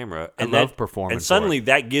the camera. And I love performing. And suddenly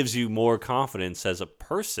that gives you more confidence as a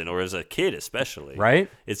person or as a kid especially.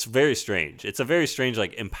 Right? It's very strange. It's a very strange,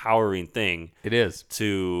 like, empowering thing. It is.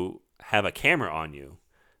 To have a camera on you.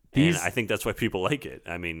 And I think that's why people like it.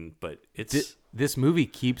 I mean, but it's... This movie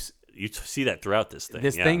keeps... You see that throughout this thing.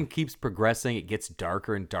 This thing keeps progressing. It gets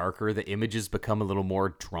darker and darker. The images become a little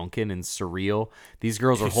more drunken and surreal. These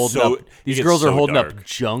girls are holding up. These girls are holding up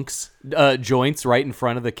joints right in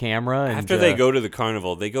front of the camera. And, after they go to the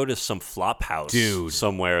carnival, they go to some flop house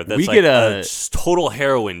somewhere. That's we like get a total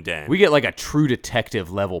heroin den. We get like a True Detective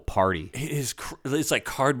level party. It is. It's like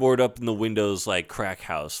cardboard up in the windows, like crack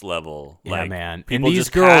house level. Yeah, like, man. People and these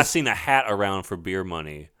just girls, passing a hat around for beer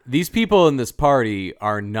money. These people in this party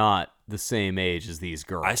are not the same age as these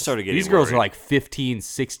girls. I started getting These girls worried. are like 15,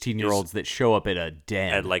 16-year-olds that show up at a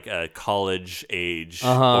den. At like a college age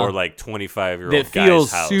or like 25-year-old that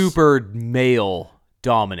feels guy's house. super male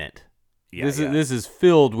dominant. Yeah, This is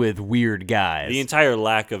filled with weird guys. The entire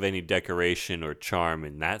lack of any decoration or charm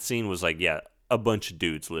in that scene was like, a bunch of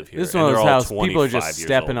dudes live here. This is one of those houses, people are just 25 years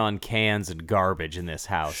stepping old. on cans and garbage in this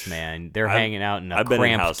house, man. They're hanging out in a I've been in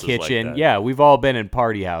cramped houses like kitchen. that. Yeah, we've all been in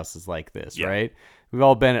party houses like this, Yeah. right? We've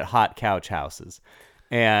all been at hot couch houses.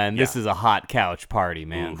 And this is a hot couch party,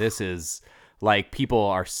 man. Oof. This is like people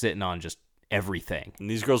are sitting on just everything. And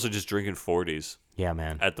these girls are just drinking 40s. Yeah,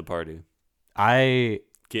 man. At the party. I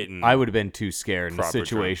would have been too scared in a proper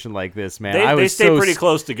situation like this, man. They stay pretty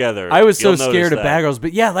close together. I was so You'll scared notice of that. bad girls.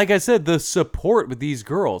 But yeah, like I said, the support with these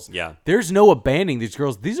girls. Yeah. There's no abandoning these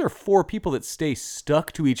girls. These are 4 people that stay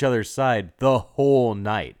stuck to each other's side the whole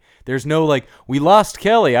night. There's no like, we lost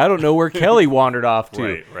Kelly. I don't know where Kelly wandered off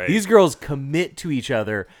to. Right. These girls commit to each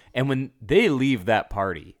other. And when they leave that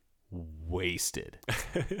party, wasted.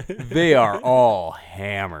 They are all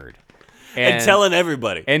hammered. And telling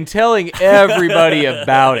everybody. And telling everybody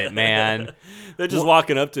about it, man. They're just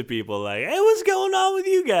walking up to people like, hey, what's going on with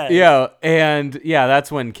you guys? Yeah, and that's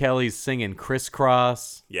when Kelly's singing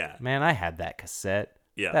Crisscross. Yeah. Man, I had that cassette.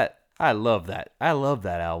 Yeah. I love that. I love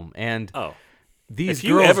that album. And these if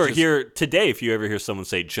you girls ever just- hear someone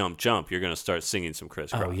say jump, jump, you're going to start singing some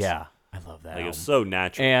Crisscross. Oh, yeah. I love that Like, album. it's so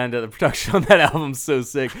natural. And the production on that album's so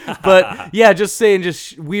sick. But yeah, just saying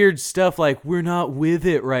weird stuff like, we're not with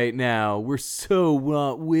it right now. We're so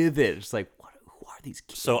not with it. It's like, who are these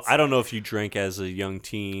kids? So I don't know if you drank as a young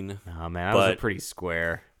teen. Oh, man, I was a pretty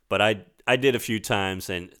square. But I did a few times,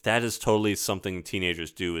 and that is totally something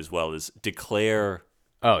teenagers do as well, is declare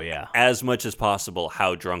Oh, yeah. as much as possible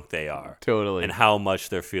how drunk they are. Totally. And how much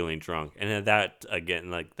they're feeling drunk. And that,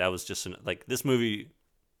 again, like, that was just, like, this movie...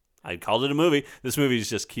 I called it a movie. This movie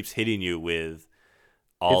just keeps hitting you with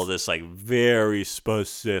all this like very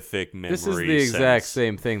specific memory. This is the exact sense.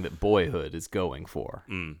 same thing that Boyhood is going for.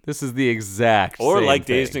 This is the exact or same like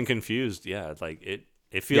thing. Dazed and Confused. Yeah, like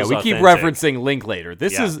it feels. Yeah, we keep authentic. referencing Linklater.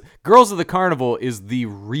 This is Girls of the Carnival is the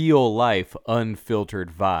real life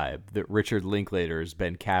unfiltered vibe that Richard Linklater has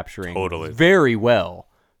been capturing very well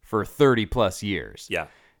for 30 plus years. Yeah.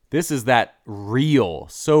 This is that real,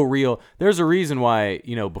 so real. There's a reason why,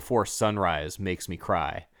 Before Sunrise makes me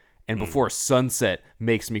cry. and Before Sunset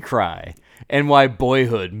makes me cry, and why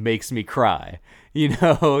Boyhood makes me cry. You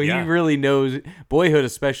know, he really knows, Boyhood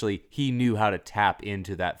especially, he knew how to tap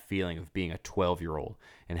into that feeling of being a 12-year-old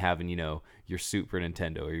and having, you know, your Super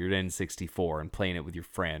Nintendo or your N64 and playing it with your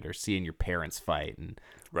friend or seeing your parents fight and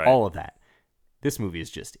all of that. This movie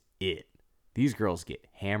is just it. These girls get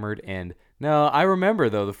hammered. And no, I remember,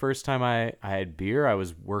 though, the first time I had beer, I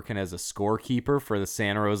was working as a scorekeeper for the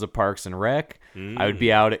Santa Rosa Parks and Rec. I would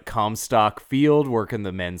be out at Comstock Field working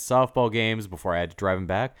the men's softball games before I had to drive them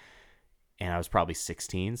back. And I was probably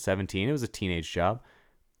 16, 17. It was a teenage job.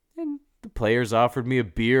 And the players offered me a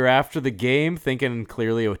beer after the game, thinking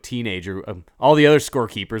clearly a teenager. All the other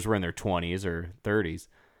scorekeepers were in their 20s or 30s.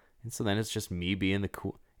 And so then it's just me being the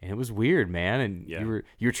cool. And it was weird, man. And you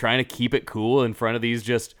were trying to keep it cool in front of these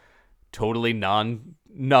just totally nonplussed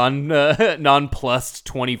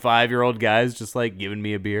 25-year-old guys just like giving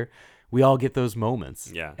me a beer. We all get those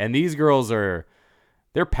moments. Yeah. And these girls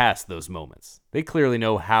they're past those moments. They clearly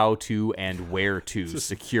know how to and where to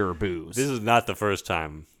secure booze. This is not the first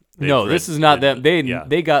time. This is not them.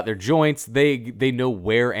 They got their joints. They know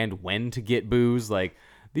where and when to get booze. Like,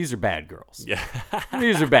 these are bad girls. Yeah.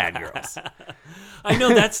 These are bad girls. I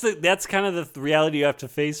know that's kind of the reality you have to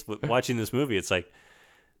face with watching this movie. It's like,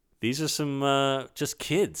 these are some just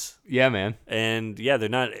kids. Yeah, man. And yeah, they're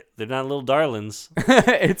not little darlings.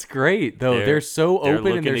 It's great though. They're so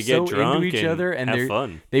open and they're so into each other and have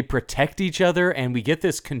fun. They protect each other, and we get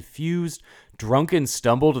this confused, drunken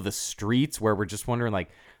stumble to the streets where we're just wondering, like,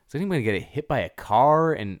 is anyone going to get hit by a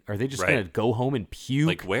car, and are they just going to go home and puke?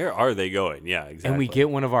 Like, where are they going? Yeah, exactly. And we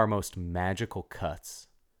get one of our most magical cuts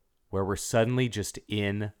where we're suddenly just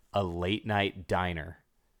in a late night diner.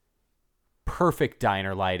 Perfect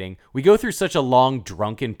diner lighting. We go through such a long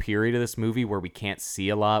drunken period of this movie where we can't see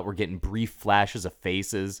a lot. We're getting brief flashes of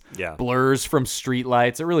faces, blurs from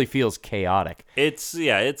streetlights. It really feels chaotic. It's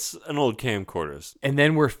an old camcorders. And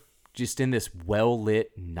then we're just in this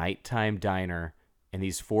well-lit nighttime diner, and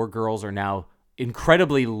these four girls are now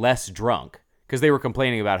incredibly less drunk because they were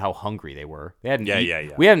complaining about how hungry they were. They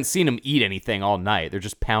hadn't We hadn't seen them eat anything all night. They're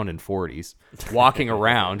just pounding 40s, walking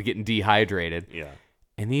around, getting dehydrated. Yeah.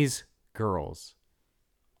 And these girls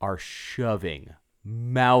are shoving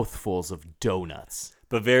mouthfuls of donuts,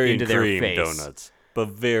 but very into cream their face. Donuts, but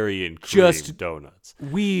very in cream just donuts.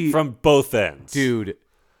 From both ends, dude.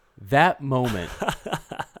 That moment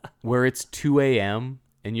where it's 2 a.m.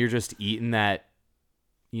 and you're just eating that,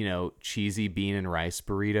 you know, cheesy bean and rice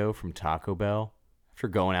burrito from Taco Bell after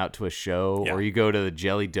going out to a show, or you go to the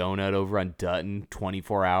Jelly Donut over on Dutton,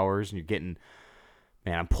 24 hours, and you're getting.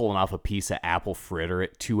 Man, I'm pulling off a piece of apple fritter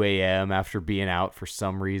at 2 a.m. after being out for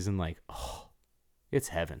some reason. Like, oh, it's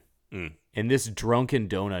heaven. And this drunken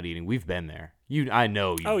donut eating, we've been there. I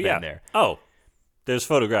know you've been there. Oh, there's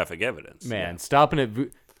photographic evidence. Man, stopping at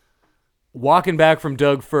walking back from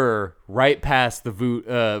Doug Fir right past the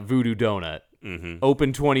Voodoo Donut,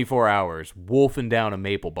 open 24 hours, wolfing down a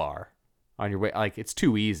maple bar on your way. Like, it's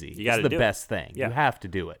too easy. It's the best thing. Yeah. You have to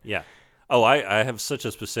do it. Yeah. Oh, I have such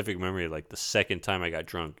a specific memory, like the second time I got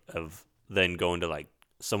drunk, of then going to, like,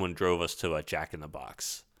 someone drove us to a Jack in the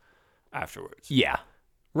Box afterwards. Yeah.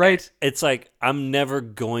 Right? It's like, I'm never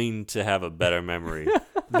going to have a better memory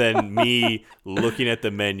than me looking at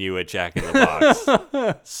the menu at Jack in the Box,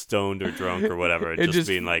 stoned or drunk or whatever, and just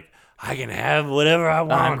being like, I can have whatever I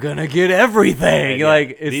want. I'm going to get everything.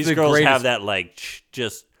 Like, it's these the girls greatest. have that, like,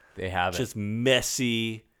 they have just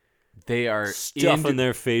messy. They are stuffing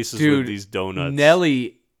their faces with these donuts.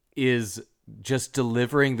 Nelly is just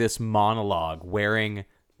delivering this monologue wearing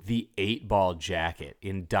the 8-ball jacket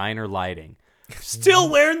in diner lighting. Still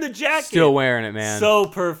wearing the jacket. Still wearing it, man. So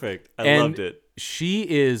perfect. I loved it. She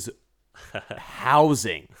is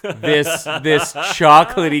housing this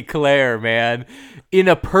chocolatey Claire, man, in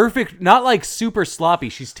a perfect, not like super sloppy.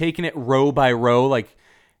 She's taking it row by row, like,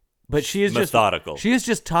 but she is methodical. She is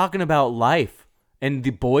just talking about life. And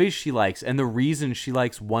the boys she likes, and the reason she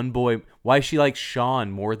likes one boy, why she likes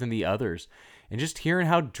Sean more than the others. And just hearing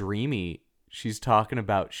how dreamy she's talking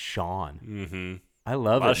about Sean. Mm-hmm. I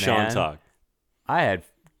love it, man. Sean talk. I had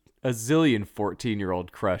a zillion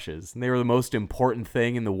 14-year-old crushes, and they were the most important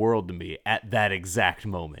thing in the world to me at that exact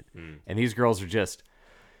moment. And these girls are just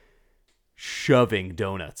shoving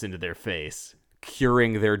donuts into their face,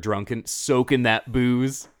 curing their drunken, soaking that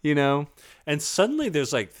booze, you know? And suddenly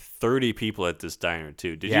there's like 30 people at this diner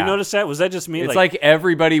too. Did you notice that? Was that just me? It's like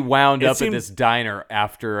everybody wound up at this diner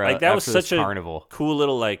after like that was after such a carnival. Cool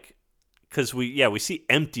little, like, because we see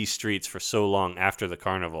empty streets for so long after the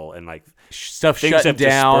carnival, and like stuff shutting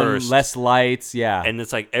down, less lights, and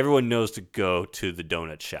it's like everyone knows to go to the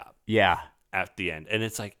donut shop. Yeah. at the end, and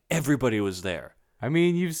it's like everybody was there. I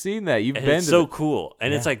mean, you've seen that. You've And been it's to so cool.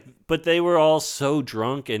 And it's like, but they were all so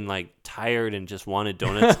drunk and like tired and just wanted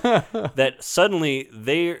donuts that suddenly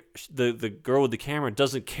the girl with the camera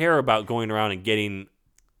doesn't care about going around and getting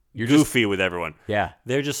goofy with everyone. Yeah.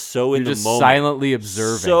 They're just so in the just moment. silently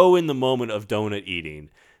observing. So in the moment of donut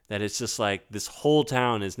eating that it's just like this whole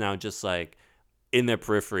town is now just like in their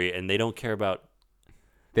periphery and they don't care about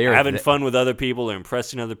having fun with other people or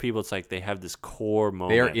impressing other people. It's like they have this core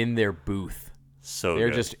moment. They are in their booth. So they're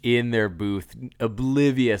good. just in their booth,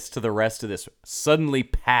 oblivious to the rest of this suddenly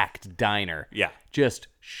packed diner. Yeah. Just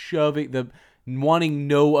wanting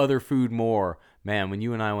no other food more. Man, when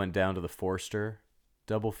you and I went down to the Forster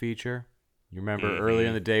double feature, you remember earlier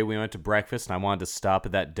in the day we went to breakfast and I wanted to stop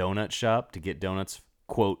at that donut shop to get donuts,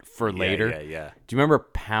 quote, for later. Yeah. Do you remember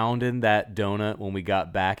pounding that donut when we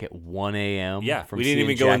got back at 1 a.m.? Yeah, from we didn't seeing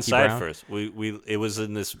even go Jackie inside Brown? first. It was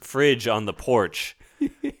in this fridge on the porch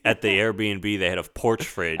at the Airbnb. They had a porch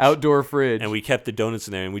fridge, Outdoor fridge. and we kept the donuts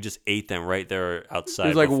in there, and we just ate them right there outside. It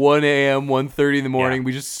was like 1 a.m., 1:30 in the morning. Yeah.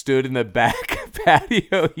 We just stood in the back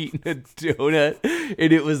patio eating a donut,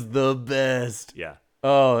 and it was the best. Yeah,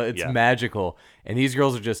 Oh, it's magical. And these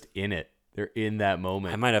girls are just in it. They're in that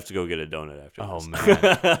moment. I might have to go get a donut after Oh, this.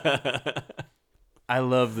 man. I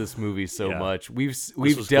love this movie so Yeah. much. We've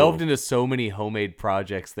was delved cool. into so many homemade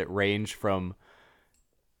projects that range from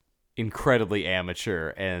incredibly amateur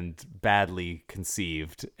and badly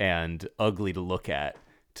conceived and ugly to look at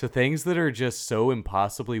to things that are just so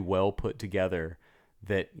impossibly well put together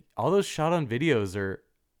that all those shot on videos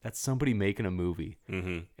that's somebody making a movie.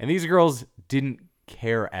 Mm-hmm. And these girls didn't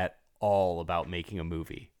care at all about making a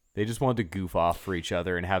movie. They just wanted to goof off for each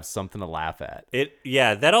other and have something to laugh at.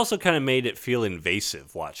 That also kind of made it feel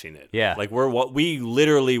invasive watching it. Yeah. Like we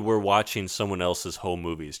literally were watching someone else's home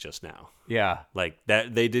movies just now. Yeah. Like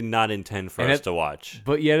that they did not intend for us to watch.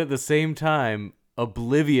 But yet at the same time,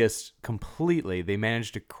 oblivious completely, they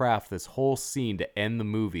managed to craft this whole scene to end the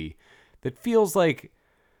movie that feels like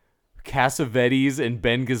Cassavetes and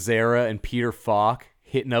Ben Gazzara and Peter Falk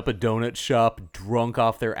hitting up a donut shop, drunk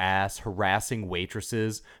off their ass, harassing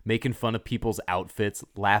waitresses, making fun of people's outfits,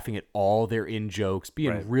 laughing at all their in-jokes,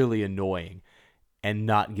 being really annoying, and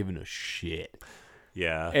not giving a shit.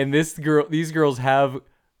 Yeah. And these girls have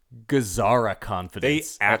Gazzara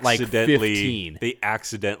confidence at like 15. They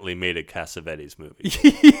accidentally made a Cassavetes movie.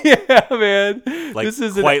 Yeah, man. Like, this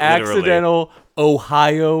is an quite literally. accidental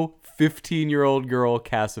Ohio 15-year-old girl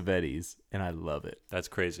Cassavetes, and I love it. That's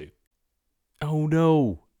crazy. Oh,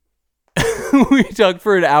 no. We talked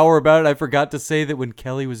for an hour about it. I forgot to say that when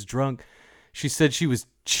Kelly was drunk, she said she was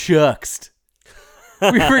chuxed.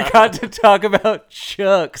 We forgot to talk about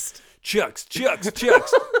chuxed. Chucks.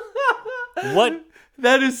 What?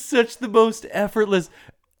 That is such the most effortless.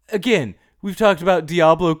 Again, we've talked about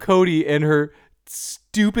Diablo Cody and her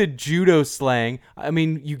stupid judo slang. I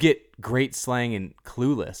mean, you get great slang in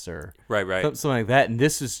Clueless or Right. something like that. And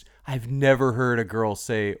this is, I've never heard a girl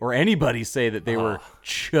say or anybody say that they were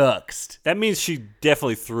chuxed. That means she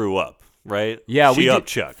definitely threw up, right? Yeah, she we up did.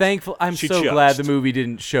 chucked. Thankful. I'm She so chuxed. glad the movie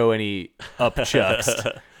didn't show any up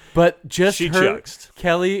chuxed. But just She her, chuxed.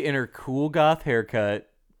 Kelly in her cool goth haircut,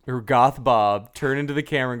 her goth bob, turning to the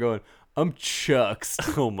camera and going, "I'm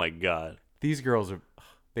chuxed." Oh my God. These girls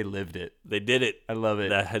they lived it. They did it. I love it.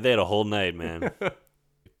 They had a whole night, man.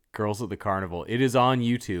 Girls at the Carnival. It is on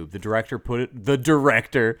YouTube.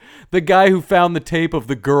 The guy who found the tape of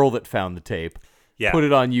the girl that found the tape, Yeah. put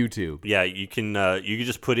it on YouTube. Yeah, you can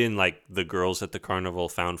just put in like the Girls at the Carnival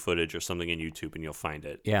found footage or something in YouTube and you'll find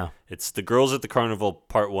it. Yeah. It's the Girls at the Carnival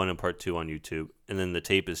Part 1 and Part 2 on YouTube. And then the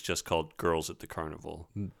tape is just called Girls at the Carnival.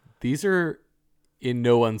 These are, in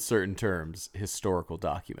no uncertain terms, historical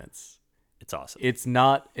documents. It's awesome. It's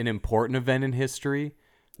not an important event in history.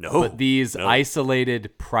 No. But these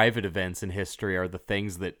isolated private events in history are the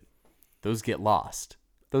things that those get lost.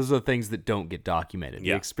 Those are the things that don't get documented.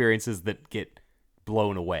 Yeah. The experiences that get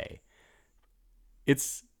blown away.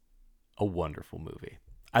 It's a wonderful movie.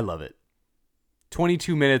 I love it.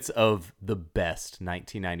 22 minutes of the best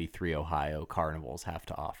 1993 Ohio carnivals have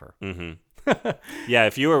to offer. Mm-hmm. Yeah,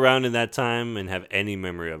 if you were around in that time and have any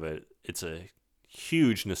memory of it, it's a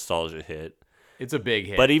huge nostalgia hit. It's a big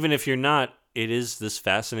hit. But even if you're not, it is this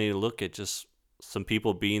fascinating look at just some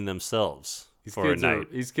people being themselves for a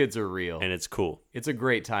night. These kids are real. And it's cool. It's a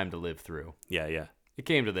great time to live through. Yeah. It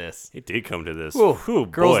came to this. It did come to this. Ooh, Whew,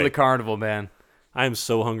 Girls boy. of the Carnival, man. I am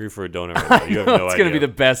so hungry for a donut right now. You have no idea. It's going to be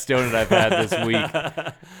the best donut I've had this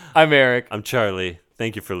week. I'm Eric. I'm Charlie.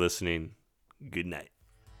 Thank you for listening. Good night.